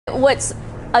What's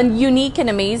unique and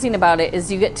amazing about it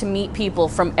is you get to meet people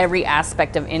from every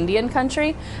aspect of Indian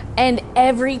country, and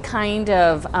every kind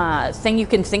of thing you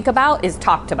can think about is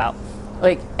talked about.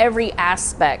 Like every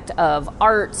aspect of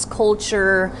arts,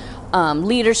 culture,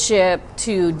 leadership,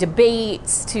 to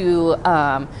debates,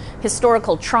 to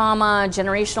historical trauma,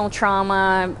 generational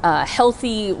trauma,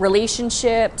 healthy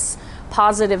relationships,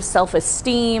 positive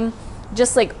self-esteem,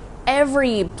 just like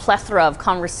every plethora of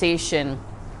conversation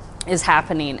is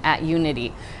happening at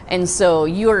Unity. And so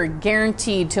you're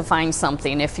guaranteed to find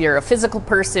something. If you're a physical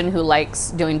person who likes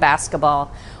doing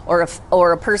basketball, or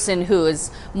a person who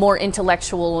is more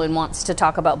intellectual and wants to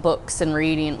talk about books and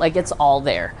reading, like it's all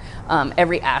there.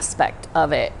 Every aspect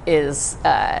of it is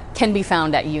can be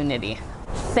found at Unity.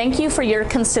 Thank you for your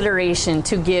consideration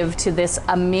to give to this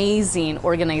amazing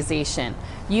organization.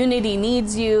 Unity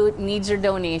needs you, needs your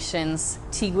donations.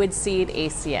 Tigwood Seed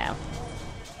ACM.